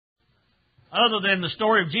other than the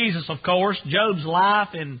story of Jesus, of course. Job's life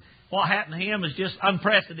and what happened to him is just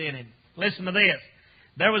unprecedented. Listen to this.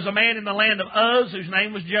 There was a man in the land of Uz whose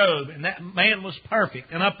name was Job, and that man was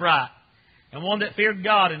perfect and upright, and one that feared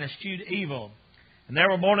God and eschewed evil. And there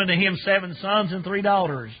were born unto him 7 sons and 3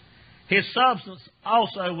 daughters. His substance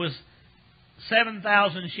also was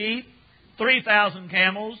 7,000 sheep, 3,000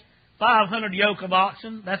 camels, 500 yoke of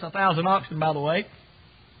oxen. That's 1,000 oxen, by the way.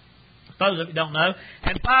 Those of you don't know.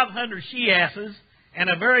 And 500 she-asses, and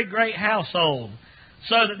a very great household.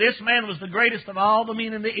 So that this man was the greatest of all the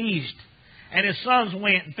men in the east. And his sons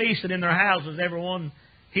went and feasted in their houses, every one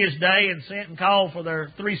his day, and sent and called for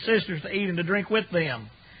their 3 sisters to eat and to drink with them.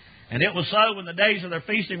 And it was so, when the days of their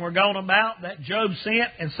feasting were gone about, that Job sent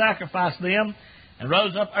and sacrificed them, and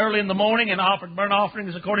rose up early in the morning, and offered burnt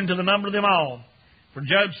offerings according to the number of them all. For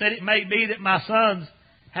Job said, It may be that my sons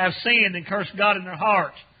have sinned and cursed God in their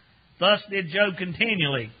hearts. Thus did Job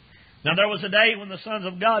continually. Now there was a day when the sons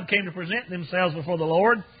of God came to present themselves before the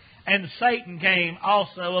Lord, and Satan came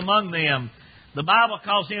also among them. The Bible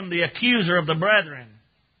calls him the accuser of the brethren.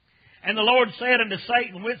 And the Lord said unto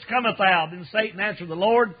Satan, Whence cometh thou? Then Satan answered the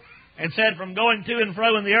Lord, and said, From going to and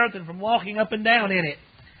fro in the earth, and from walking up and down in it.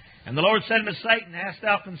 And the Lord said unto Satan, Hast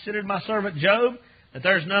thou considered my servant Job, that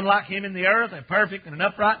there is none like him in the earth, a perfect and an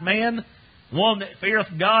upright man, one that feareth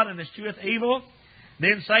God and escheweth evil?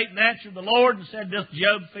 Then Satan answered the Lord, and said, Doth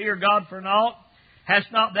Job fear God for naught?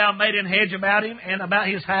 Hast not thou made an hedge about him, and about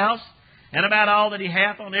his house, and about all that he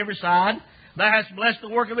hath on every side? Thou hast blessed the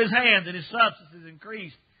work of his hands, and his substance is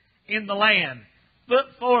increased in the land. Put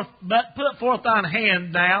forth thine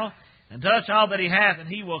hand now, and touch all that he hath, and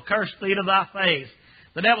he will curse thee to thy face.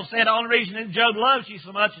 The devil said, The only reason that Job loves you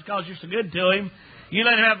so much is because you're so good to him. You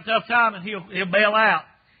let him have a tough time, and he'll bail out.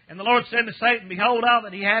 And the Lord said to Satan, Behold, all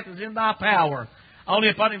that he hath is in thy power. Only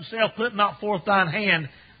upon himself put not forth thine hand.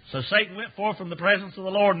 So Satan went forth from the presence of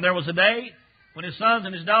the Lord. And there was a day when his sons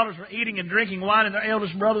and his daughters were eating and drinking wine in their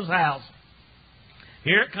eldest brother's house.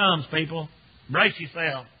 Here it comes, people. Brace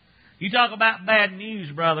yourself. You talk about bad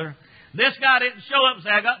news, brother. This guy didn't show up and say,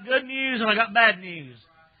 I got good news and I got bad news.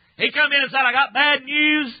 He come in and said, I got bad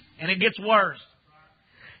news, and it gets worse.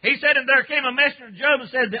 He said, And there came a messenger of Job and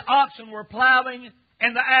said, The oxen were plowing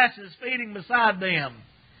and the asses feeding beside them.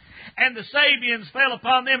 And the Sabians fell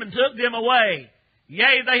upon them and took them away.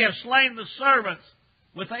 Yea, they have slain the servants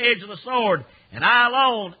with the edge of the sword. And I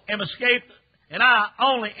only am escaped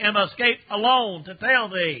alone to tell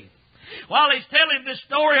thee. While he's telling this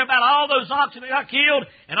story about all those oxen that got killed,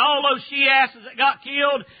 and all those she-asses that got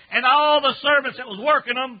killed, and all the servants that was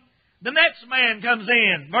working them, the next man comes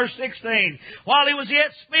in, verse 16. While he was yet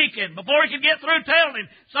speaking, before he could get through telling him,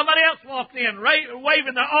 somebody else walked in,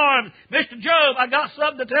 waving their arms. Mr. Job, I got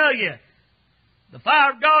something to tell you. The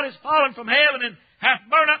fire of God is fallen from heaven, and hath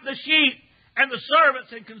burnt up the sheep and the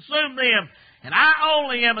servants, and consumed them. And I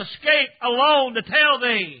only am escaped alone to tell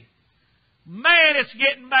thee. Man, it's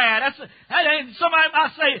getting bad. Somebody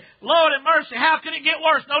might say, Lord in mercy, how can it get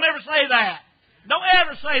worse? Don't ever say that. Don't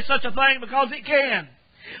ever say such a thing, because it can.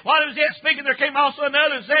 While he was yet speaking, there came also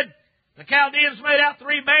another and said, The Chaldeans made out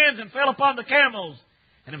 3 bands and fell upon the camels,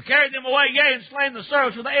 and have carried them away, yea, and slain the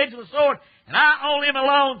servants with the edge of the sword. And I only am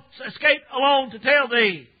alone, escaped alone to tell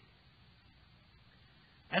thee.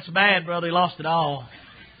 That's bad, brother. He lost it all.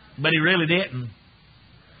 But he really didn't.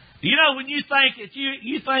 Do you know when you think that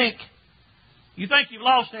you think you've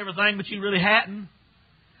lost everything, but you really hadn't?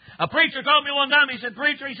 A preacher told me one time, he said,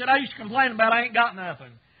 Preacher, he said, I used to complain about I ain't got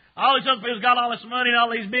nothing. All these other people's got all this money and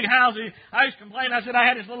all these big houses. I used to complain. I said, I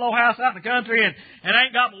had this little old house out in the country, and I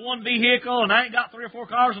ain't got but one vehicle, and I ain't got 3 or 4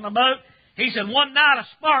 cars and a boat. He said, one night a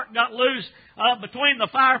spark got loose between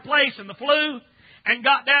the fireplace and the flue, and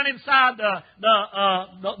got down inside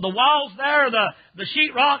the walls there, the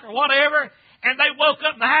sheetrock or whatever, and they woke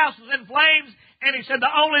up and the house was in flames. And he said the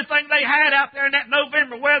only thing they had out there in that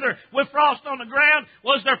November weather with frost on the ground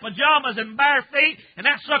was their pajamas and bare feet, and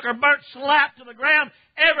that sucker burnt slap to the ground.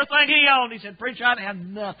 Everything he owned. He said, Preacher, I didn't have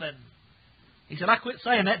nothing. He said, I quit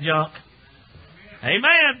saying that junk.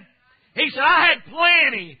 Amen. He said, I had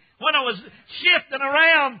plenty when I was shifting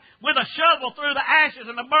around with a shovel through the ashes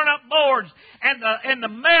and the burnt up boards and the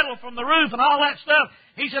metal from the roof and all that stuff.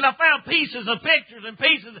 He said, I found pieces of pictures and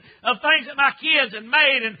pieces of things that my kids had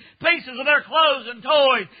made, and pieces of their clothes and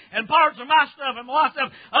toys and parts of my stuff and my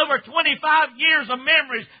stuff. Over 25 years of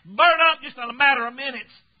memories burnt up just in a matter of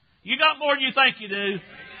minutes. You got more than you think you do.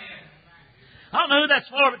 I don't know who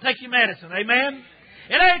that's for, but take your medicine. Amen?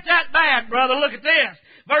 It ain't that bad, brother. Look at this.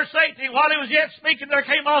 Verse 18, while he was yet speaking, there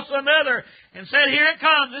came also another and said, Here it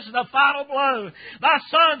comes. This is the final blow. Thy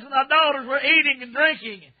sons and thy daughters were eating and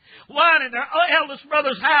drinking. wine in their eldest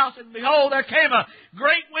brother's house. And behold, there came a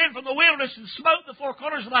great wind from the wilderness and smote the four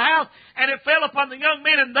corners of the house, and it fell upon the young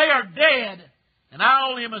men, and they are dead. And I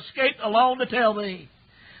only am escaped alone to tell thee.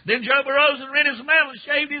 Then Job arose and rent his mantle and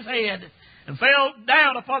shaved his head, and fell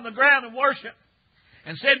down upon the ground and worshipped,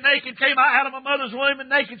 and said, Naked came I out of my mother's womb, and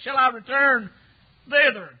naked shall I return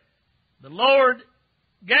thither. The Lord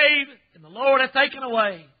gave, and the Lord hath taken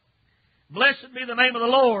away. Blessed be the name of the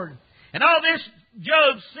Lord. And all this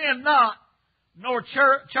Job sinned not, nor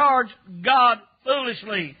charged God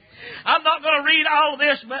foolishly. I'm not going to read all of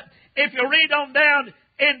this, but if you read on down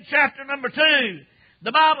in chapter number 2,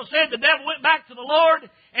 the Bible said the devil went back to the Lord,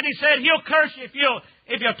 and he said, He'll curse you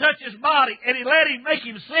if you'll touch his body. And he let him make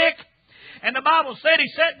him sick. And the Bible said he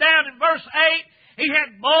sat down in verse 8. He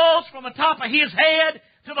had boils from the top of his head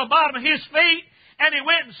to the bottom of his feet. And he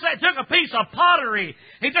went and took a piece of pottery.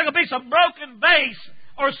 He took a piece of broken vase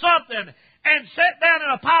or something and sat down in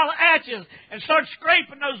a pile of ashes and started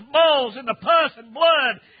scraping those boils, and the pus and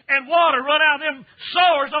blood and water run out of them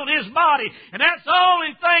sores on his body. And that's the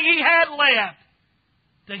only thing he had left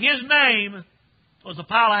to his name was a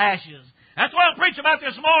pile of ashes. That's what I'm preaching about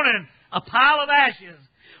this morning, a pile of ashes.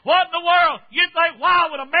 What in the world? You'd think, why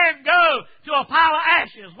would a man go to a pile of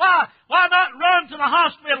ashes? Why not run to the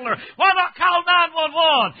hospital? Or why not call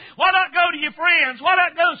 911? Why not go to your friends? Why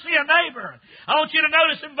not go see a neighbor? I want you to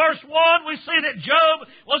notice in verse 1, we see that Job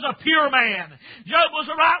was a pure man. Job was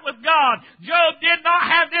right with God. Job did not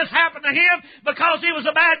have this happen to him because he was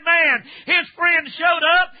a bad man. His friends showed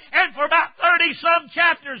up, and for about 30-some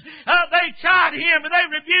chapters, they chide him and they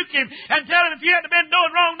rebuke him and tell him, if you hadn't been doing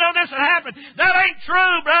wrong, none of this would happen. That ain't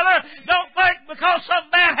true, brother. Don't think because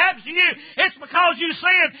something bad happens to you, it's because you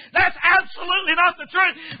sinned. That's absolutely not the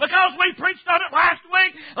truth. Because we preached on it last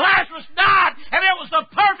week, Lazarus died, and it was the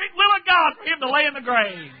perfect will of God for him to lay in the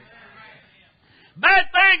grave.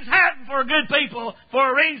 Bad things happen for good people for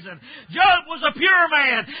a reason. Job was a pure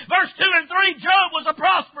man. Verse 2 and 3, Job was a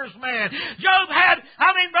prosperous man. Job had,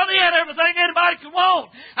 brother, he had everything anybody could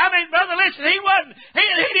want. Brother, listen, he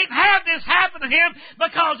didn't have this happen to him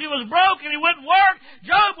because he was broke and he wouldn't work.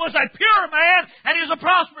 Job was a pure man and he was a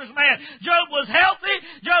prosperous man. Job was healthy.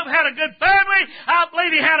 Job had a good family. I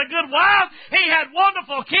believe he had a good wife. He had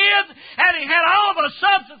wonderful kids, and he had all the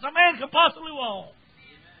substance a man could possibly want.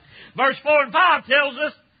 Verse 4 and 5 tells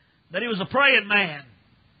us that he was a praying man.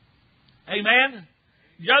 Amen.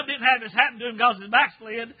 Job didn't have this happen to him because he was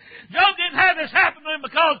backslid. Job didn't have this happen to him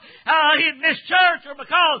because he missed church or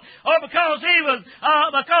because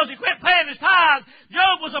he quit paying his tithes.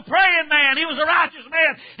 Job was a praying man. He was a righteous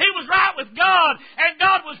man. He was right with God, and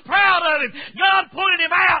God was proud of him. God pointed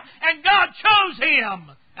him out, and God chose him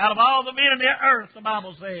out of all the men in the earth, the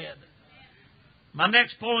Bible said. My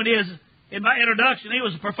next point is, in my introduction, he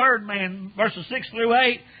was a preferred man, verses 6 through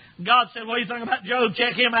 8. God said, what do you think about Job?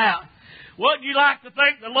 Check him out. Wouldn't you like to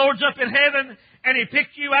think the Lord's up in heaven and He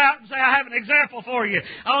picked you out and say, I have an example for you.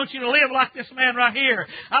 I want you to live like this man right here.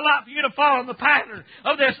 I'd like for you to follow the pattern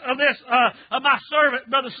of my servant,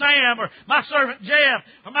 Brother Sam, or my servant Jeff,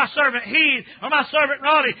 or my servant Heath, or my servant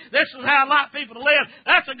Ronnie. This is how I'd like people to live.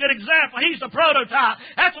 That's a good example. He's the prototype.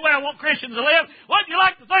 That's the way I want Christians to live. Wouldn't you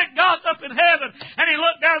like to think God's up in heaven and He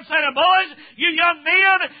looked down and said, boys, you young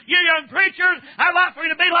men, you young preachers, I'd like for you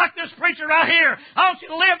to be like this preacher right here. I want you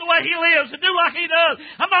to live the way he lives and do like he does.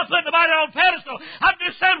 I'm not putting nobody on a pedestal. I'm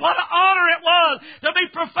just saying what an honor it was to be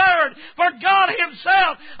preferred for God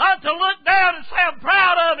Himself to look down and say, I'm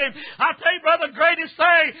proud of Him. I tell you, brother, the greatest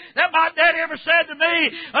thing that my daddy ever said to me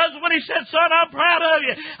was when he said, son, I'm proud of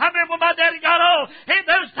you. I remember when my daddy got old,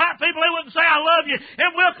 those type people, they wouldn't say, I love you.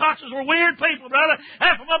 And Wilcoxes were weird people, brother.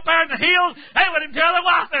 And from up there in the hills, they wouldn't tell their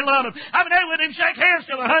wife they loved them. They wouldn't even shake hands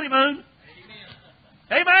till their honeymoon.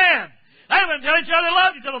 Amen. They wouldn't tell each other they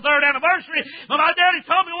loved you till the third anniversary. But my daddy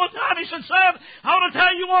told me one time, he said, son, I want to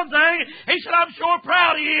tell you one thing. He said, I'm sure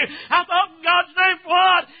proud of you. I thought, in God's name, for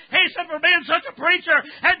what? He said, for being such a preacher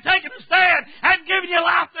and taking a stand and giving your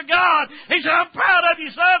life to God. He said, I'm proud of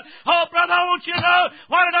you, son. Oh, brother, I want you to know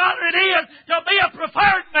what an honor it is to be a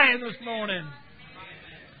preferred man this morning.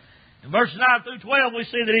 In verses 9 through 12, we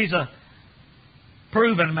see that he's a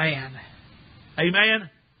proven man. Amen.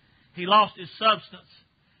 He lost his substance.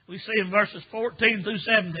 We see in verses 14 through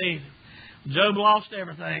 17, Job lost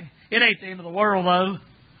everything. It ain't the end of the world, though.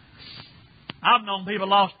 I've known people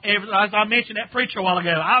lost everything. As I mentioned that preacher a while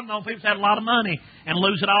ago, I've known people had a lot of money and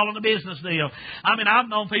lose it all in a business deal. I mean, I've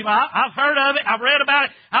known people, I've heard of it, I've read about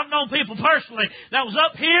it. I've known people personally that was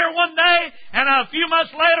up here one day and a few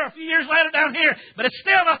months later, a few years later down here. But it's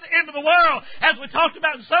still not the end of the world. As we talked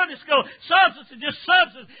about in Sunday school, substance is just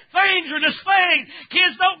substance. Things are just things.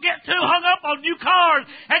 Kids don't get too hung up on new cars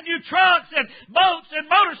and new trucks and boats and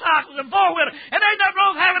motorcycles and four-wheelers. And there ain't nothing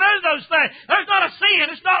wrong with having any of those things. There's not a sin.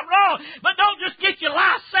 It's not wrong. But don't just get your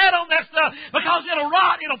life set on that stuff because it'll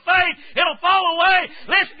rot, it'll fade, it'll fall away.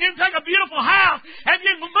 Listen, you can take a beautiful house and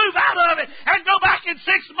you can move out of it and go back in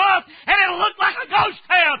 6 months and it'll look like a ghost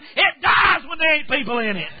town. It dies when there ain't people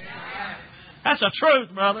in it. That's the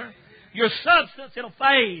truth, brother. Your substance, it'll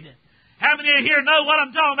fade. How many of you here know what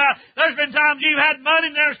I'm talking about? There's been times you've had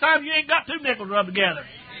money and there's times you ain't got 2 nickels rubbed together.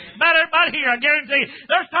 About everybody here, I guarantee you.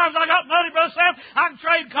 There's times I got money, Brother Sam, I can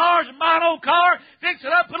trade cars and buy an old car, fix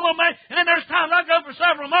it up, put a little money, and then there's times I go for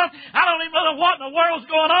several months, I don't even know what in the world's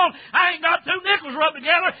going on. I ain't got 2 nickels rubbed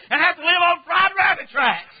together and have to live on fried rabbit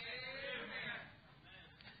tracks.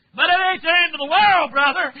 But it ain't the end of the world,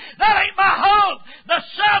 brother. That ain't my hope. The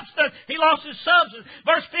substance. He lost his substance.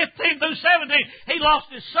 Verse 15 through 17, he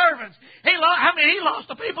lost his servants. He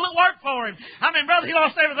lost the people that worked for him. I mean, brother, he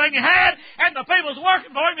lost everything he had, and the people that was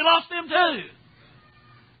working for him, he lost them too.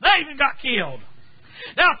 They even got killed.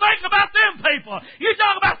 Now think about them people. You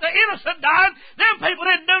talk about the innocent dying. Them people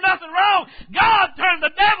didn't do nothing wrong. God turned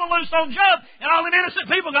the devil loose on Job, and all them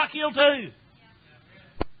innocent people got killed too.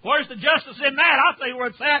 Where's the justice in that? I'll tell you where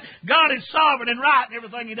it's at. God is sovereign and right in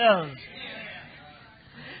everything He does.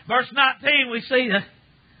 Verse 19, we see,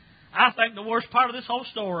 I think, the worst part of this whole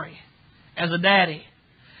story as a daddy.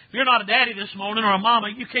 If you're not a daddy this morning or a mama,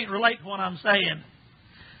 you can't relate to what I'm saying.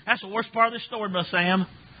 That's the worst part of this story, Brother Sam.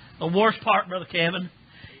 The worst part, Brother Kevin,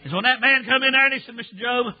 is when that man come in there and he said, Mr.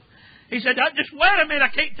 Job, he said, just wait a minute,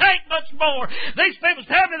 I can't take much more. These people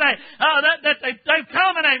tell me that they've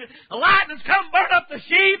come and the lightning's come burn up the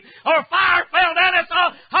sheep or fire fell down. That's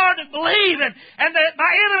all hard to believe. And that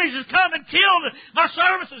my enemies has come and killed my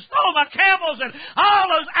servants and stole my camels and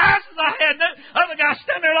all those asses I had. The other guy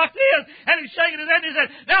standing there like this and he's shaking his head and he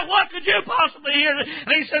said, now what could you possibly hear?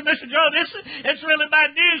 And he said, Mr. Joe, it's really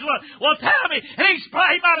bad news. Well, tell me. And he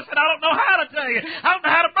might have said, I don't know how to tell you. I don't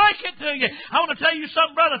know how to break it to you. I want to tell you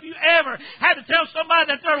something, brother. If you ever had to tell somebody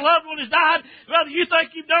that their loved one has died, brother, you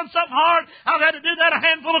think you've done something hard? I've had to do that a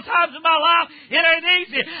handful of times in my life. It ain't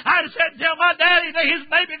easy. I had to sit and tell my daddy that his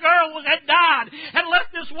baby girl had died and left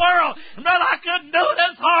this world. And brother, I couldn't do it.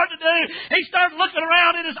 That's hard to do. He started looking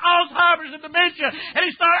around in his Alzheimer's and dementia, and he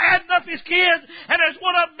started adding up his kids, and there's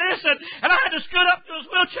one of them missing. And I had to scoot up to his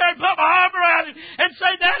wheelchair and put my arm around him and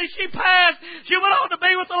say, Daddy, she passed. She went on to be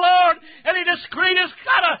with the Lord. And he just kind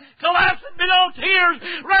of collapsed in big old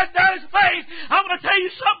tears right down his face. I'm going to tell you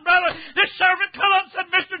something, brother. This servant come up and said,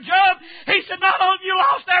 Mr. Job, he said, not only you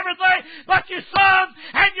lost everything, but your sons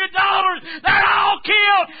and your daughters, they're all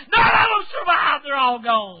killed. None of them survived. They're all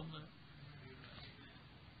gone.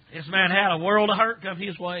 This man had a world of hurt come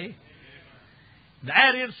his way. To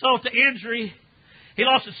add insult to injury, he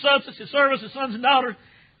lost his substance, his service, his sons and daughters.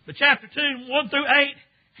 But chapter 2, 1 through 8,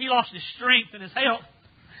 he lost his strength and his health.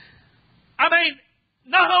 I mean,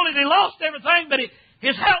 not only did he lost everything, but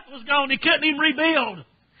his health was gone. He couldn't even rebuild.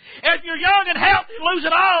 If you're young and healthy, lose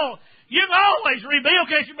it all. You can always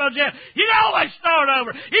rebuild, can't you, Brother Jeff? You can always start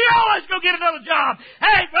over. You can always go get another job.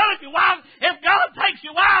 Hey, brother, if God takes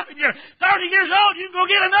your wife and you're 30 years old, you can go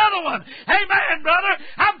get another one. Amen, brother.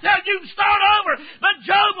 I'm telling you, you can start over. But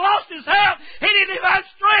Job lost his health. He didn't even have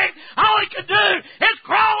strength. All he could do is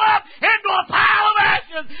crawl up into a pile of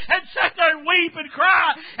ashes and sit there and weep and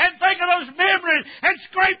cry and think of those memories and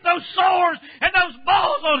scrape those sores and those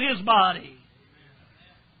balls on his body.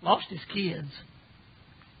 Lost his kids.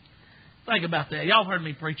 Think about that. Y'all heard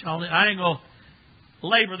me preach on it. I ain't going to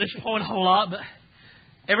labor this point a whole lot, but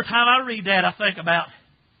every time I read that, I think about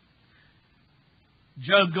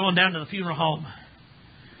Job going down to the funeral home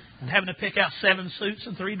and having to pick out 7 suits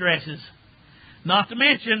and 3 dresses. Not to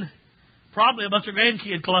mention, probably a bunch of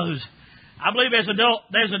grandkid clothes. I believe there's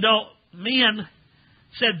adult men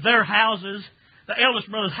said their houses, the eldest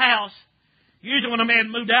brother's house. Usually when a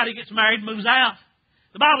man moved out, he gets married and moves out.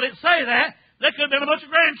 The Bible didn't say that. There could have been a bunch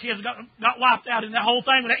of grandkids got wiped out in that whole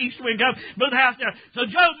thing when that east wind come, moved the house down. So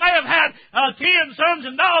Job may have had 10 sons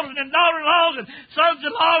and daughters and daughter-in-laws and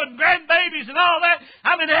sons-in-law and grandbabies and all that.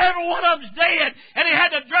 I mean, every one of them's dead. And he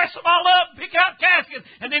had to dress them all up and pick out caskets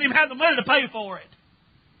and then he had the money to pay for it.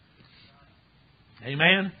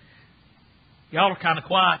 Amen. Y'all are kind of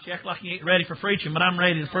quiet. You act like you ain't ready for preaching, but I'm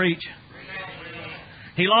ready to preach.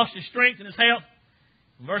 He lost his strength and his health.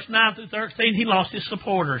 Verse 9 through 13, he lost his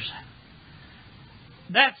supporters.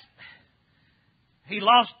 He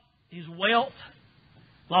lost his wealth,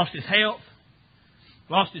 lost his health,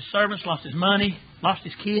 lost his servants, lost his money, lost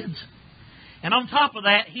his kids. And on top of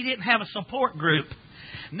that, he didn't have a support group.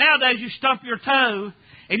 Nowadays, you stump your toe,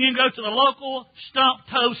 and you can go to the local stump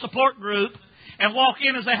toe support group and walk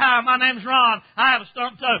in and say, "Hi, my name's Ron. I have a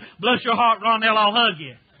stump toe. Bless your heart, Ron. They'll all hug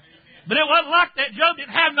you." But it wasn't like that. Job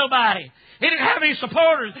didn't have nobody. He didn't have any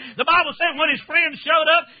supporters. The Bible said when his friends showed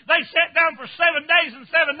up, they sat down for 7 days and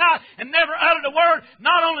 7 nights and never uttered a word.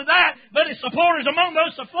 Not only that, but his supporters, among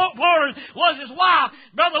those supporters was his wife.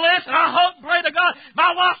 Brother, listen, I hope and pray to God,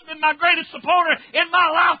 my wife's been my greatest supporter in my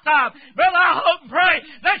lifetime. Brother, I hope and pray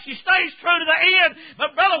that she stays true to the end.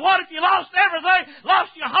 But brother, what if you lost everything?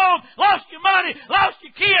 Lost your home, lost your money, lost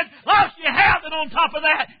your kids, lost your health, and on top of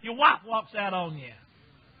that, your wife walks out on you.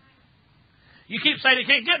 You keep saying it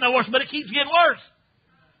can't get no worse, but it keeps getting worse.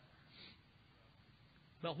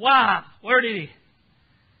 But why? Where did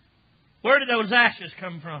those ashes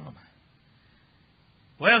come from?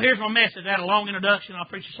 Well, here's my message. I had a long introduction. I'll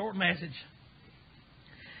preach a short message.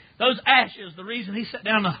 Those ashes, the reason he sat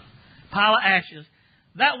down a pile of ashes,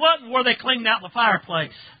 that wasn't where they cleaned out the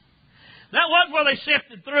fireplace. That wasn't where they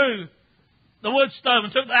sifted through the wood stove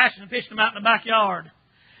and took the ashes and pitched them out in the backyard.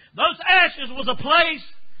 Those ashes was a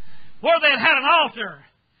place where they had an altar.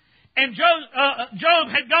 And Job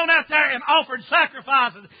had gone out there and offered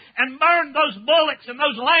sacrifices and burned those bullocks and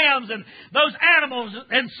those lambs and those animals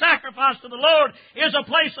and sacrificed to the Lord. It was a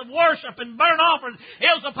place of worship and burnt offerings. It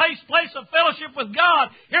was a place of fellowship with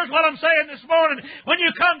God. Here's what I'm saying this morning. When you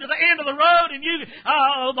come to the end of the road and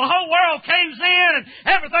the whole world caves in and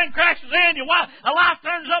everything crashes in, a life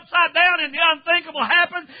turns upside down and the unthinkable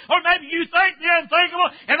happens, or maybe you think the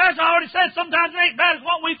unthinkable, and as I already said, sometimes it ain't bad as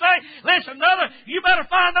what we think. Listen, brother, you better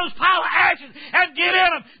find those pile of ashes and get in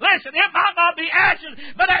them. Listen, it might not be ashes,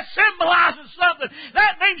 but that symbolizes something.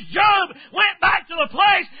 That means Job went back to the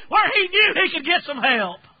place where he knew he could get some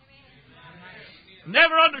help.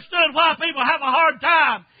 Never understood why people have a hard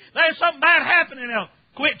time. There's something bad happening, they'll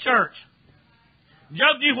quit church.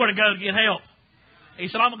 Job knew where to go to get help. He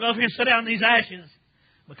said, "I'm going to go over here and sit down in these ashes,"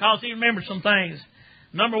 because he remembered some things.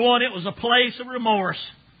 Number one, it was a place of remorse.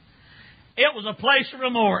 It was a place of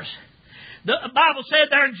remorse. The Bible said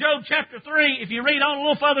there in Job chapter 3, if you read on a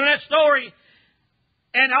little further in that story,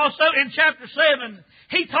 and also in chapter 7,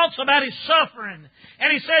 he talks about his suffering.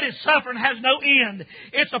 And he said his suffering has no end.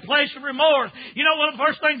 It's a place of remorse. You know one of the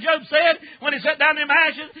first things Job said when he sat down in them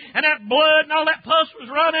ashes and that blood and all that pus was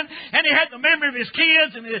running and he had the memory of his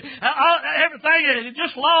kids and everything that he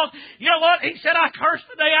just lost. You know what? He said, "I cursed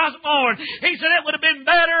the day I was born." He said it would have been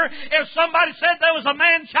better if somebody said there was a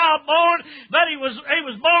man-child born, but he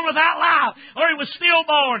was born without life, or he was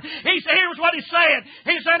stillborn. He said, here's what he said.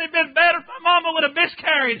 He said it'd been better if my mama would have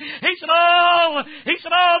miscarried. He said,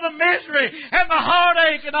 the misery and the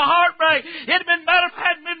heartache and the heartbreak. It'd been better if I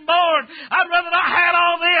hadn't been born. I'd rather not had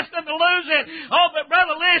all this than to lose it. Oh, but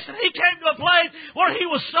brother, listen, he came to a place where he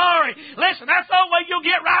was sorry. Listen, that's the only way you'll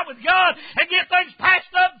get right with God and get things patched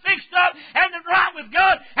up and fixed up and then right with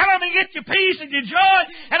God. And I mean, get your peace and your joy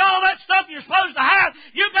and all that stuff you're supposed to have.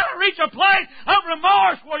 You've got to reach a place of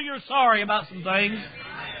remorse where you're sorry about some things.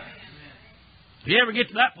 If you ever get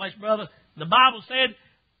to that place, brother, the Bible said,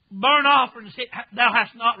 "Burnt offerings thou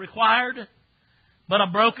hast not required, but a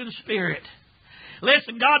broken spirit."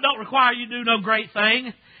 Listen, God don't require you to do no great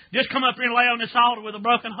thing. Just come up here and lay on this altar with a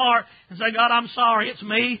broken heart and say, "God, I'm sorry. It's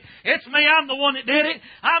me. It's me. I'm the one that did it.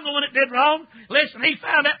 I'm the one that did wrong." Listen, he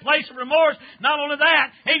found that place of remorse. Not only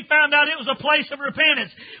that, he found out it was a place of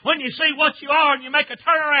repentance. When you see what you are and you make a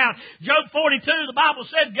turnaround. Job 42, the Bible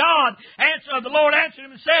said, the Lord answered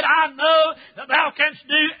him and said, "I know that thou canst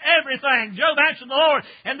do everything." Job answered the Lord,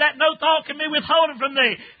 "And that no thought can be withholden from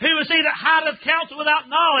thee. Who is he that hideth counsel without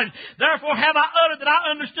knowledge? Therefore have I uttered that I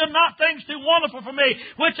understood not things too wonderful for me,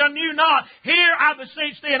 which I knew not. Hear, I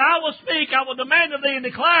beseech thee, and I will speak. I will demand of thee and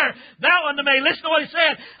declare thou unto me." Listen to what he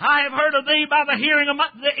said. "I have heard of thee by the hearing of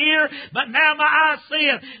the ear, but now my eyes see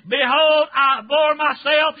it. Behold, I bore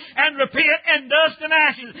myself and repent in dust and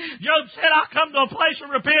ashes." Job said, "I come to a place of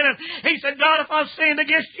repentance." He said, "God, if I've sinned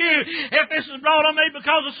against you, if this is brought on me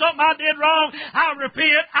because of something I did wrong, I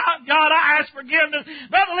repent. God, I ask forgiveness."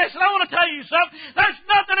 Brother, listen, I want to tell you something. There's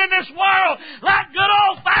nothing in this world like good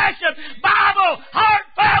old-fashioned Bible,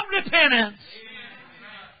 heartfelt repentance.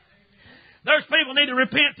 There's people need to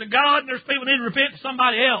repent to God, and there's people need to repent to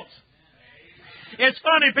somebody else. It's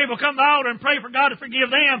funny, people come to the altar and pray for God to forgive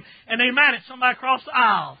them, and they're mad at somebody across the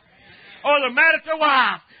aisle. Or they're mad at their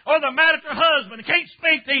wife. or they're mad at their husband and can't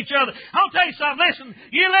speak to each other. I'll tell you something. Listen,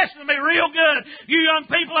 you listen to me real good. You young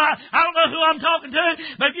people, I don't know who I'm talking to,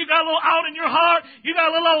 but if you got a little out in your heart, you got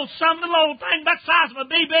a little old something, a little old thing about the size of a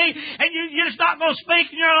BB, and you're just not going to speak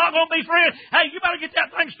and you're not going to be friends. Hey, you better get that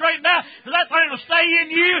thing straightened out, because that thing will stay in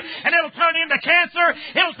you, and it'll turn into cancer.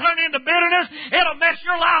 It'll turn into bitterness. It'll mess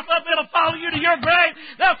your life up. It'll follow you to your grave.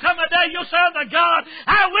 There'll come a day you'll say to God,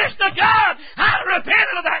 I wish to God I'd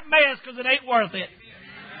repented of that mess, because it ain't worth it.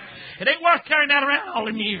 It ain't worth carrying that around all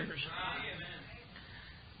them years.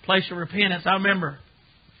 Place of repentance. I remember,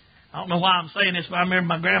 I don't know why I'm saying this, but I remember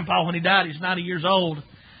my grandpa when he died, he's 90 years old.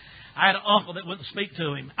 I had an uncle that wouldn't speak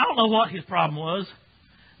to him. I don't know what his problem was.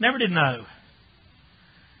 Never did know.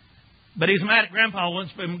 But he's mad at Grandpa once.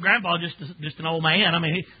 Grandpa just an old man. I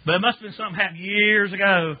mean, but it must have been something happened years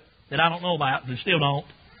ago that I don't know about, and still don't.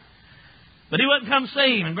 But he wouldn't come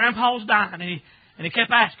see him, and Grandpa was dying, and he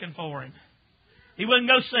kept asking for him. He wouldn't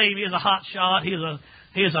go see him. He was a hot shot. He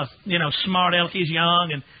was a smart aleck. He's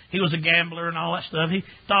young, and he was a gambler and all that stuff. He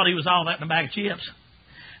thought he was all that in a bag of chips.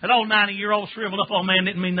 An old 90-year-old shriveled up old man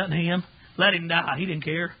didn't mean nothing to him. Let him die. He didn't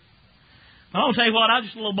care. I'm going to tell you what, I was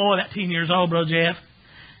just a little boy, about 10 years old, Brother Jeff.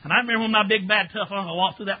 And I remember when my big, bad, tough uncle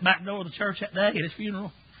walked through that back door of the church that day at his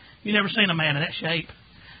funeral. You never seen a man in that shape.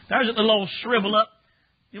 There's a little old shrivel up.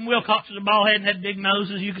 Them Wilcoxes are bald head and had big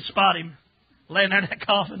noses. You could spot him laying there in that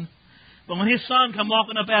coffin. But when his son come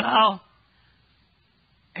walking up that aisle,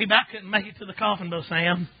 he about couldn't make it to the coffin, Brother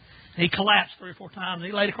Sam. He collapsed 3 or 4 times.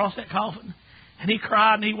 He laid across that coffin. And he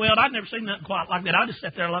cried and he wailed. I'd never seen nothing quite like that. I just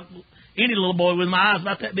sat there like any little boy with my eyes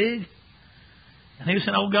about that big. And he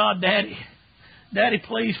said, oh, God, Daddy,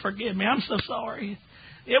 please forgive me. I'm so sorry.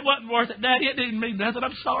 It wasn't worth it, Daddy. It didn't mean nothing.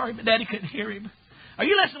 I'm sorry, but Daddy couldn't hear him. Are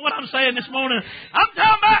you listening to what I'm saying this morning? I'm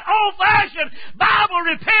talking about old-fashioned Bible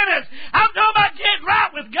repentance. I'm talking about getting right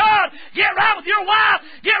with God. Get right with your wife.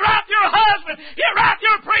 Get right with your husband. Get right with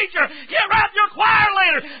your preacher. Get right with your choir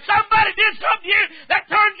leader. Somebody did something to you that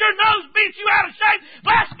turned your nose, beat you out of shape.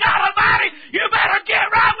 Bless God Almighty. You better get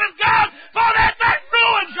right with God, for that thing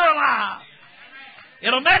ruins your life.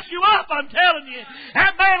 It'll mess you up, I'm telling you.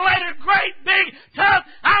 That man laid a great big, tough,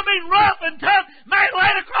 rough and tough man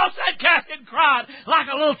laid across that casket and cried like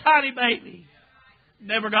a little tiny baby.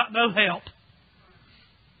 Never got no help.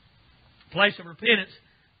 Place of repentance.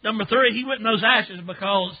 Number 3, he went in those ashes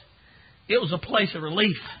because it was a place of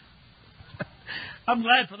relief. I'm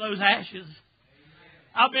glad for those ashes.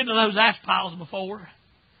 I've been to those ash piles before,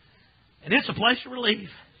 and it's a place of relief.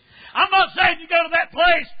 I'm not saying you go to that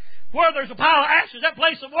place where there's a pile of ashes, that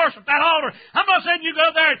place of worship, that altar. I'm not saying you go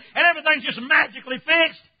there and everything's just magically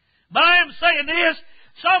fixed. But I am saying this,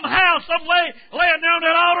 somehow, some way, laying down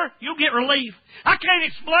that altar, you'll get relief. I can't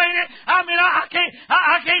explain it. I mean, I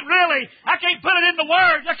can't put it into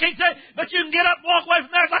words. I can't tell you, but you can get up and walk away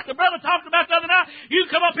from there. Like the brother talked about the other night. You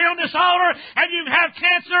can come up here on this altar and you can have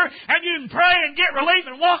cancer and you can pray and get relief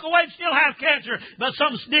and walk away and still have cancer. But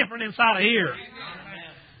something's different inside of here.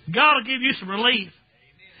 God will give you some relief.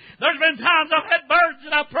 There's been times I've had burdens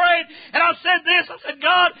and I've prayed and I've said this. I said,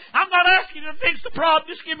 God, I'm not asking you to fix the problem.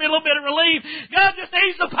 Just give me a little bit of relief. God, just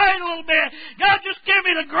ease the pain a little bit. God, just give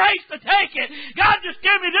me the grace to take it. God, just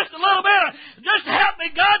give me just a little bit. Just help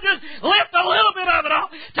me. God, just lift a little bit of it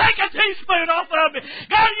off. Take a teaspoon off of it.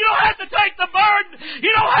 God, you don't have to take the burden.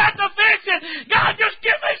 You don't have to fix it. God, just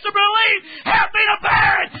give me some relief. Help me to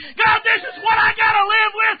bear it. God, this is what I got to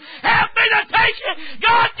live with. Help me to take it.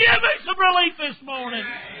 God, give me some relief this morning.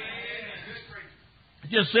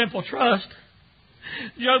 Just simple trust.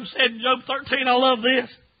 Job said in Job 13, I love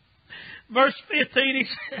this. Verse 15,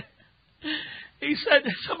 he said,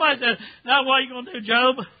 somebody said, now what are you going to do,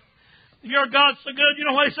 Job? Your God's so good. You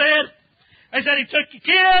know what he said? He said he took your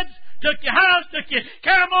kids, took your house, took your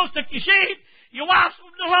camels, took your sheep. Your wife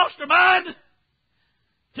lost her mind.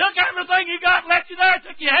 Took everything you got, left you there,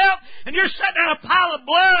 took your health, and you're sitting in a pile of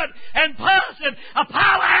blood and pus and a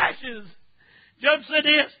pile of ashes. Job said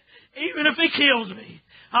this, even if he kills me,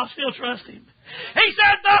 I'll still trust him. He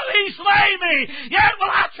said, though he slay me, yet will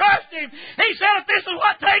I trust him. He said, if this is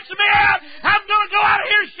what takes me out, I'm going to go out of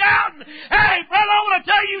here shouting. Hey, brother, I want to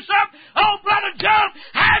tell you something. Oh, Brother Job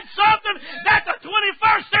had something that the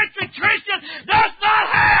 21st century Christian does not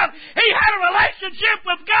have. He had a relationship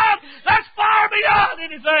with God that's far beyond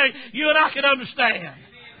anything you and I can understand.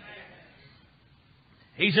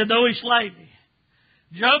 He said, though he slay me.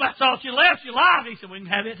 Job, I thought you left your life. He said, we can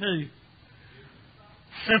have it too.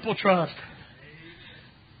 Simple trust.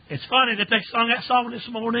 It's funny that they sung that song this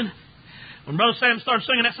morning. When Brother Sam started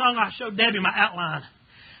singing that song, I showed Debbie my outline.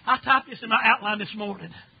 I typed this in my outline this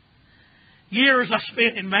morning. Years I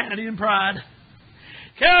spent in vanity and pride.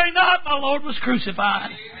 Carry not, my Lord was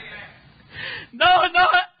crucified. No, no.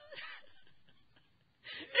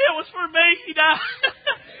 It was for me He died.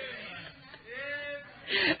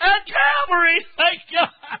 At Calvary, thank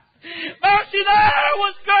God. Mercy there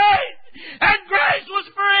was great, and grace was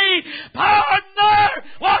free. Pardon there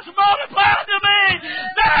was multiplied to me.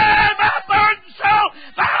 There my burdened soul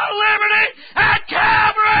found liberty at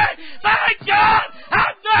Calvary. Thank God.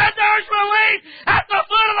 I'm glad there's relief at the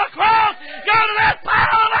foot of the cross. Go to that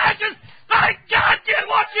pile of ashes. Thank God, get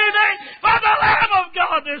what you need from the Lamb of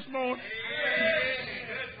God this morning.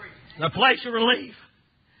 The place of relief.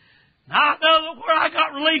 I know that where I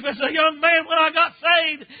got relief as a young man when I got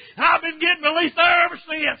saved, and I've been getting relief there ever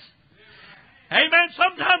since. Amen.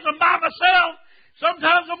 Sometimes I'm by myself.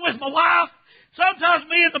 Sometimes I'm with my wife. Sometimes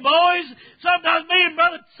me and the boys. Sometimes me and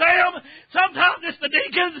Brother Sam. Sometimes it's the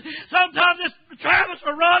deacons. Sometimes it's Travis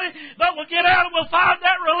or Ronnie. But we'll get out and we'll find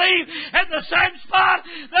that relief in the same spot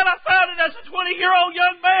that I found it as a 20-year-old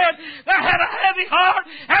young man that had a heavy heart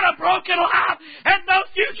and a broken life and no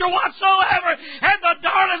future whatsoever. And the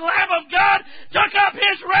darling Lamb of God took up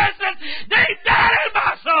His residence deep down in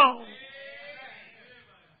my soul.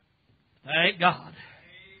 Thank God.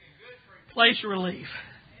 Place of relief.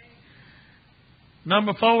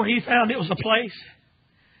 Number 4, he found it was a place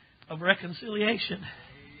of reconciliation.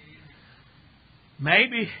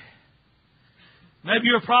 Maybe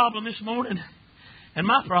your problem this morning, and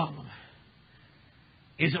my problem,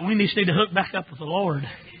 is that we just need to hook back up with the Lord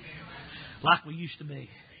like we used to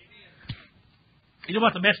be. You know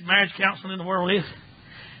what the best marriage counseling in the world is?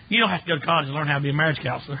 You don't have to go to college and learn how to be a marriage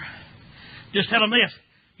counselor. Just tell them this.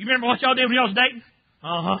 You remember what y'all did when y'all was dating?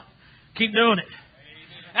 Keep doing it.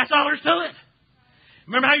 That's all there's to it.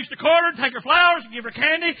 Remember how you used to court her, take her flowers, give her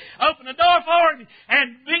candy, open the door for her,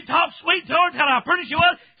 and talk sweet to her, tell her how pretty she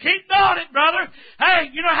was? Keep doing it, brother. Hey,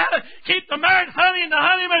 you know how to keep the married honey in the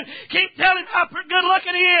honeymoon. Keep telling him how good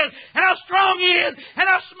looking he is, and how strong he is, and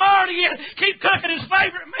how smart he is. Keep cooking his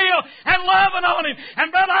favorite meal and loving on him. And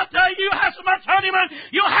brother, I'll tell you, you have so much honeymoon,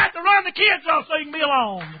 you'll have to run the kids off so you can be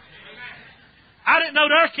alone. I didn't know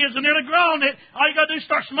that our kids were nearly grown that all you got to do is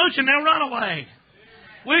start smooching, they'll run away.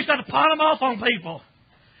 We used to have to pawn them off on people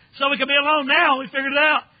so we could be alone. Now we figured it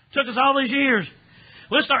out. Took us all these years.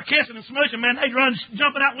 We'll start kissing and smooching, man. They'd run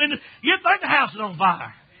jumping out windows. You'd think the house is on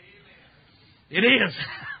fire. It is.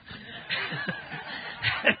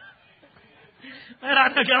 Man, I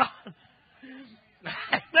know God.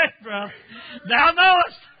 Amen, brother. Thou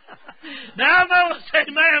knowest. Thou knowest.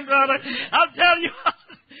 Amen, brother. I'm telling you what.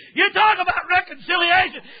 You talk about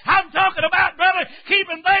reconciliation. I'm talking about, brother,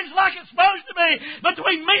 keeping things like it's supposed to be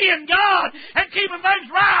between me and God and keeping things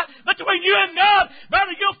right between you and God.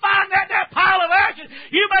 Brother, you'll find that pile of ashes.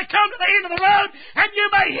 You may come to the end of the road and you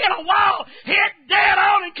may hit a wall, hit dead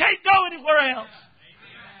on and can't go anywhere else.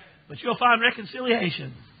 But you'll find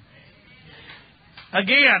reconciliation.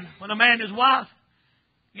 Again, when a man and his wife,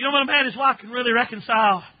 you know when a man and his wife can really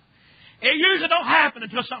reconcile, it usually don't happen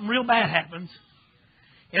until something real bad happens.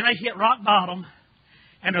 And they hit rock bottom,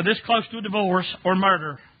 and they're this close to a divorce or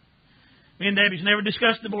murder. Me and Debbie's never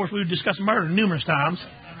discussed divorce. We've discussed murder numerous times.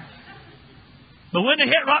 But when they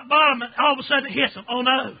hit rock bottom, all of a sudden it hits them. Oh,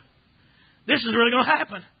 no. This is really going to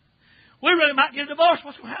happen. We really might get a divorce.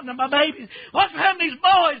 What's going to happen to my babies? What's going to happen to these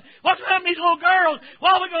boys? What's going to happen to these little girls?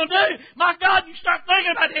 What are we going to do? My God, you start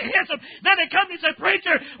thinking about it. It hits them. Then they come to you and say,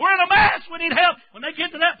 preacher, we're in a mess. We need help. When they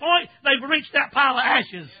get to that point, they've reached that pile of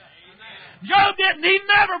ashes. Job didn't. He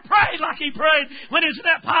never prayed like he prayed when he was in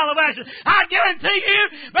that pile of ashes. I guarantee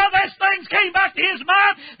you, brother, those things came back to his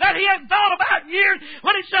mind that he hadn't thought about in years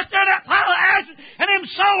when he sat there in that pile of ashes and them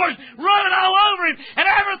sores running all over him. And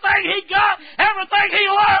everything he got, everything he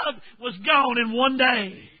loved was gone in one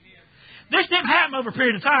day. This didn't happen over a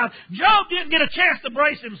period of time. Job didn't get a chance to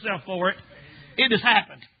brace himself for it. It just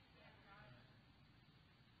happened.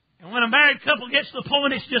 And when a married couple gets to the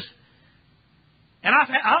point, it's just... And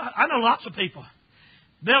I know lots of people.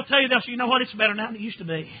 They'll tell you, you know what, it's better now than it used to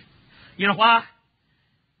be. You know why?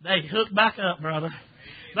 They hooked back up, brother.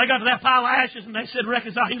 They got to that pile of ashes and they said,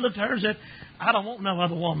 reconcile. He looked at her and said, I don't want no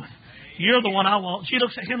other woman. You're the one I want. She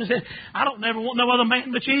looks at him and said, I don't never want no other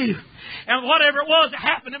man but you. And whatever it was that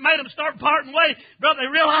happened, it made them start parting ways. Brother,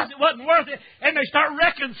 they realized it wasn't worth it, and they start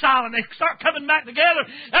reconciling. They start coming back together.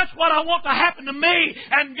 That's what I want to happen to me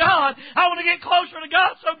and God. I want to get closer to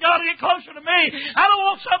God so God will get closer to me. I don't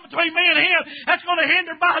want something between me and Him that's going to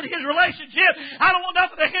hinder His relationship. I don't want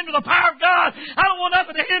nothing to hinder the power of God. I don't want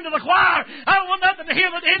nothing to hinder the choir. I don't want nothing to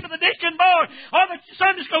hinder the deacon board or the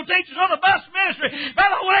Sunday school teachers or the bus ministry. But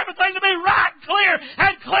I want everything to be right, clear,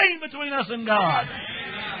 and clean between us and God.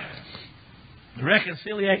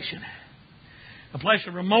 Reconciliation. A place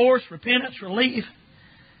of remorse, repentance, relief,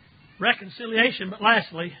 reconciliation. But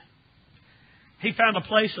lastly, he found a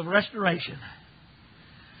place of restoration.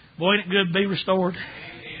 Boy, ain't it good to be restored?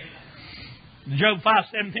 Job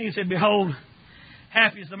 5:17 said, Behold,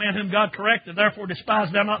 happy is the man whom God corrected, therefore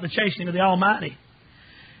despise thou not the chastening of the Almighty.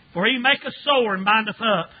 For he maketh sore and bindeth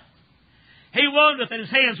up. He woundeth and his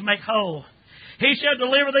hands make whole. He shall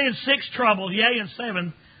deliver thee in 6 troubles, yea, in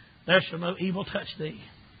 7 there shall no evil touch thee.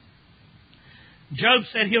 Job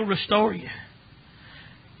said he'll restore you.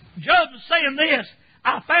 Job was saying this,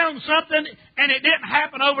 I found something and it didn't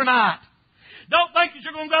happen overnight. Don't think that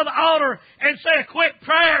you're going to go to the altar and say a quick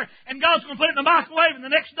prayer and God's going to put it in the microwave and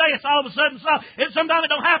the next day it's all of a sudden solved. Sometimes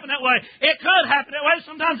it don't happen that way. It could happen that way.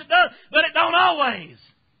 Sometimes it does, but it don't always.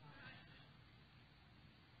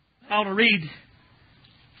 I want to read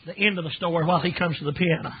the end of the story while he comes to the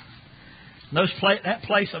piano. That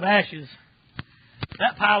place of ashes,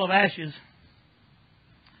 that pile of ashes,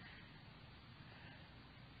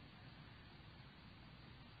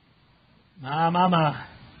 my.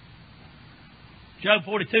 Job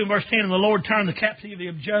 42, verse 10, And the Lord turned the captivity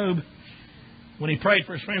of Job when he prayed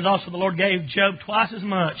for his friends. Also the Lord gave Job twice as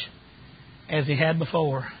much as he had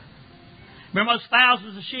before. Remember those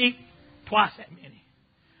thousands of sheep? Twice that many.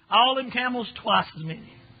 All them camels, twice as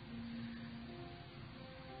many.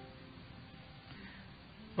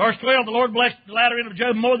 Verse 12, the Lord blessed the latter end of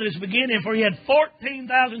Job more than his beginning, for he had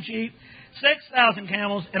 14,000 sheep, 6,000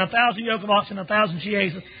 camels, and 1,000 yoke of oxen, and 1,000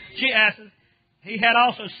 she-asses. He had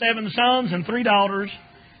also 7 sons and 3 daughters.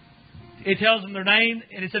 It tells them their name,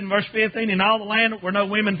 and it's in verse 15, In all the land were no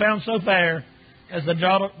women found so fair as the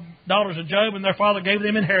daughters of Job, and their father gave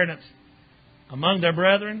them inheritance among their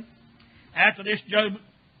brethren. After this,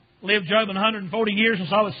 lived Job 140 years and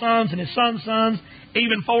saw his sons and his sons' sons,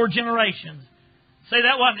 even 4 generations. See,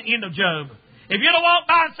 that wasn't the end of Job. If you'd have walked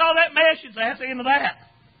by and saw that mess, you'd say, that's the end of that.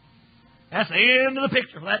 That's the end of the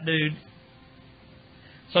picture for that dude.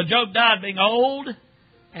 So Job died being old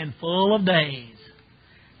and full of days.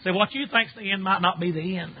 So what you think's the end might not be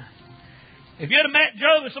the end. If you'd have met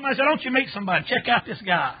Job and somebody said, don't you meet somebody, check out this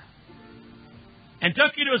guy. And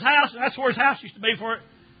took you to his house, and that's where his house used to be for it.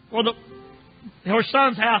 Where his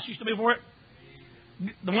son's house used to be for it.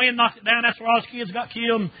 The wind knocked it down, that's where all his kids got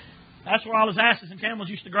killed. And that's where all his asses and camels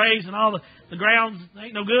used to graze, and all the grounds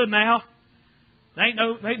ain't no good now. There ain't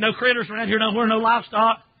no critters around here nowhere, no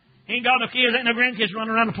livestock. He ain't got no kids, ain't no grandkids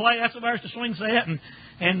running around to play. That's where there's the swing set, and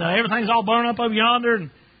everything's all burned up over yonder.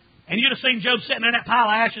 And you'd have seen Job sitting there in that pile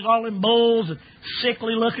of ashes, all them bulls, and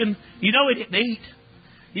sickly looking. You know he didn't eat.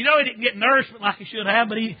 You know he didn't get nourishment like he should have,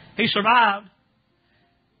 but he survived.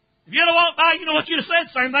 If you'd have walked by, you know what you'd have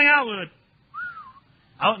said? Same thing I would.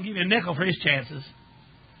 I wouldn't give you a nickel for his chances.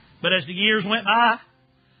 But as the years went by,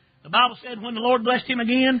 the Bible said when the Lord blessed him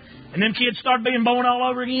again, and them kids started being born all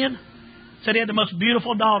over again, said he had the most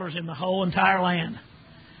beautiful daughters in the whole entire land.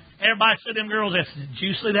 Everybody said them girls, did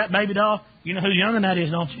you see that baby doll? You know who's younger than that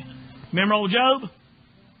is, don't you? Remember old Job?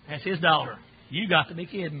 That's his daughter. You got to be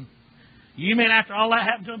kidding. You mean after all that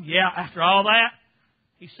happened to him? Yeah, after all that.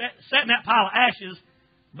 He sat in that pile of ashes,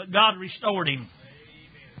 but God restored him.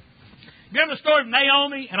 Remember the story of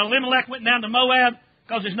Naomi and Elimelech went down to Moab?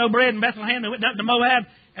 Because there's no bread in Bethlehem. They went down to Moab,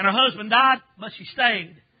 and her husband died, but she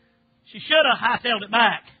stayed. She should have hightailed it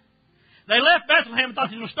back. They left Bethlehem and thought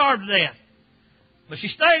she was going to starve to death. But she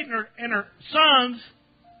stayed, and her sons,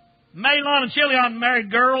 Mahlon and Chilion,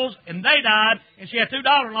 married girls, and they died, and she had 2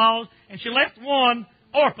 daughter-in-laws, and she left one,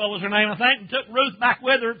 Orpah was her name, I think, and took Ruth back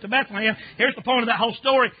with her to Bethlehem. Here's the point of that whole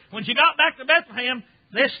story. When she got back to Bethlehem,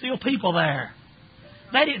 there's still people there.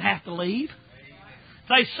 They didn't have to leave.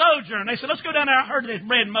 They sojourned. They said, let's go down there. I heard there's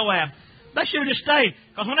bread in Moab. They should have just stayed.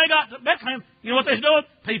 Because when they got to Bethlehem, you know what they was doing?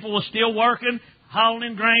 People was still working,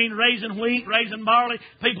 hauling grain, raising wheat, raising barley.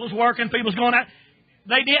 People was working. People was going out.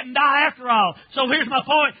 They didn't die after all. So here's my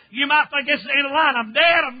point. You might think this is the end of the line. I'm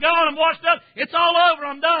dead. I'm gone. I'm washed up. It's all over.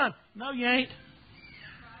 I'm done. No, you ain't.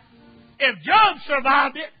 If Job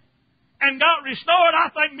survived it and got restored,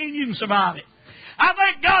 I think me and you can survive it. I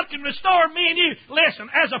think God can restore me and you. Listen,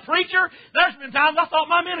 as a preacher, there's been times I thought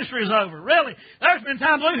my ministry is over. Really. There's been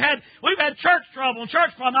times we've had church trouble and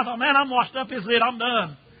church problems. I thought, man, I'm washed up. This is it. I'm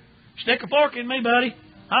done. Stick a fork in me, buddy.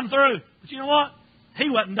 I'm through. But you know what? He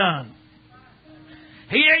wasn't done.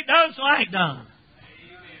 He ain't done, so I ain't done.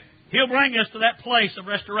 He'll bring us to that place of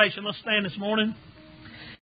restoration. Let's stand this morning.